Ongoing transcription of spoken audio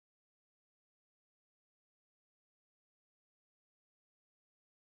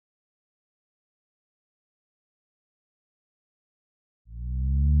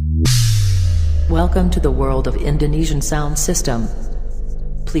welcome to the world of Indonesian sound system.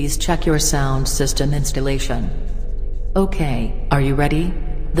 Please check your sound system installation. Okay, are you ready?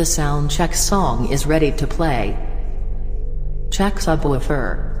 The sound check song is ready to play. Check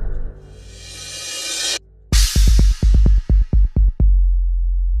subwoofer.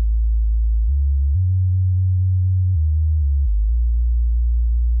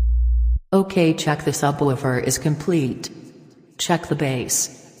 Okay, check the subwoofer is complete. Check the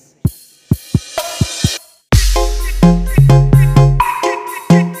bass.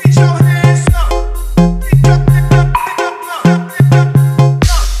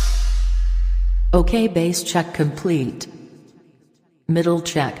 Okay, bass check complete. Middle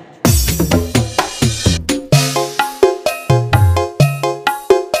check.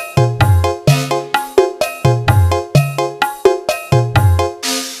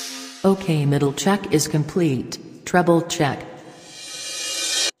 Okay, middle check is complete. Treble check.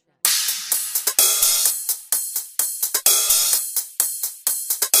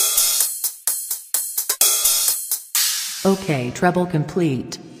 Okay, treble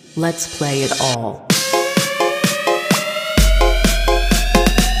complete. Let's play it all.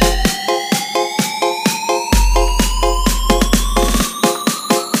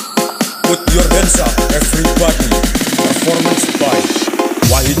 Put your hands up, everybody. Performance by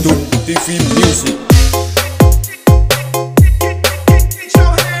Wahidoon TIFI Music.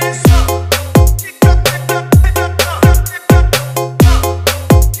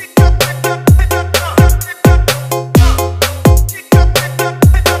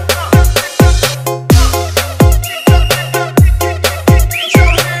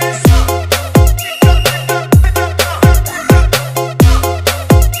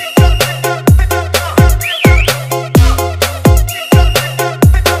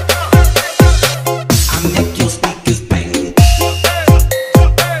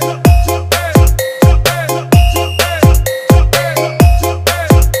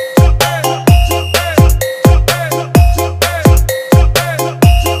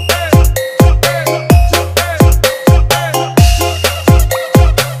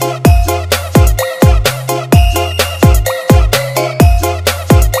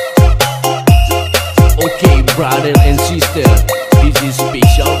 Brother and sister, this is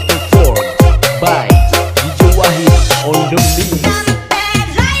special performed by DJ Wahid on the mix.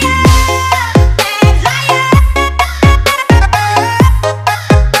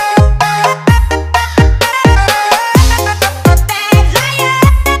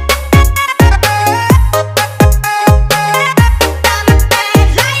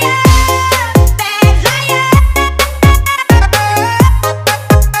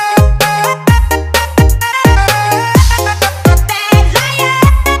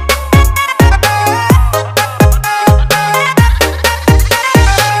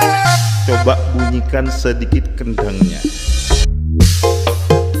 Coba bunyikan sedikit kendangnya.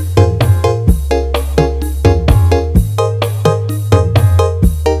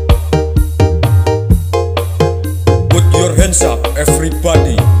 Put your hands up,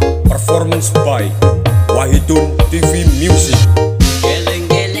 everybody. Performance by Wahidoon TIFI Music.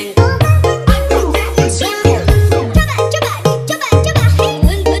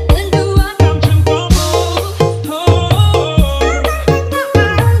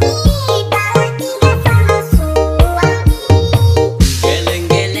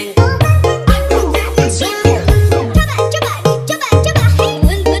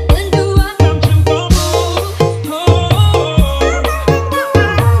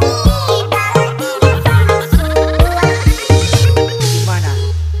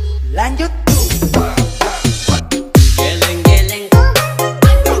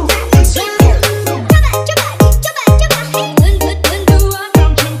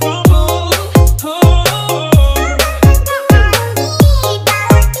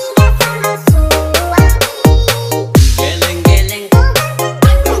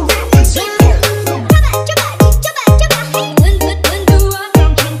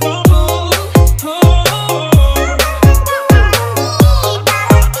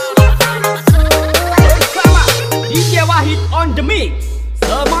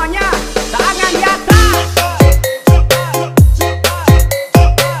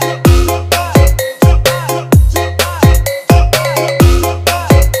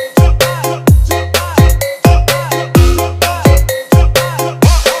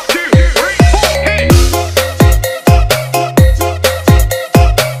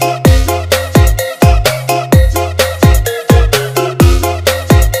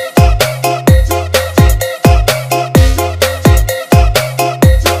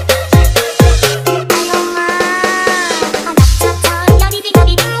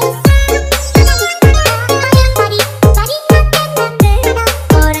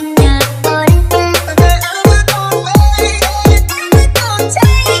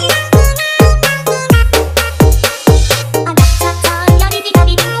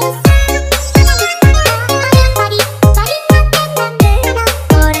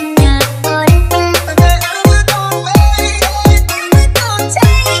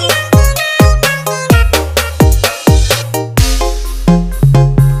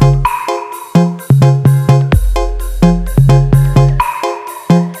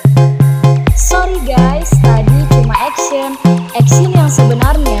 action yang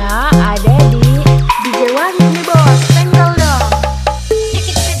sebenarnya ada di DJ Wahid nih bos, senggol dong.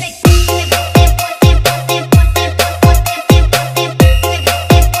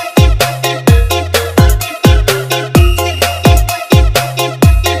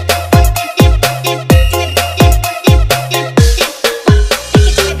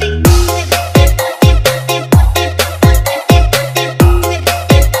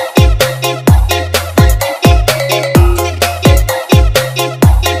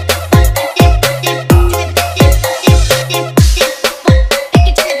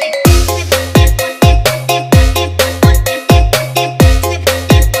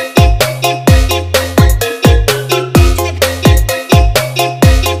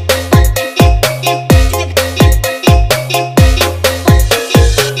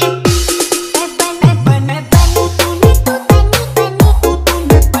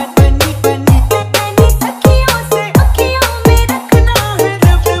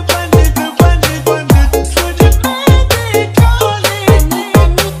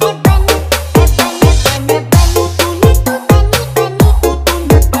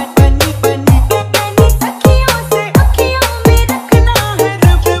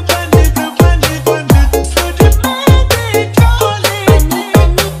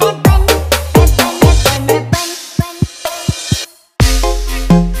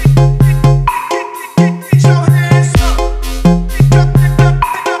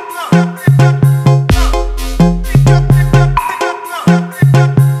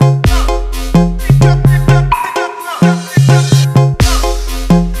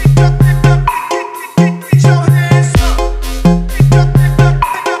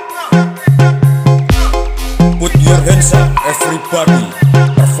 Put your hands up, everybody.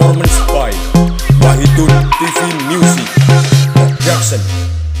 Performance by Wahidoon TV Music Production.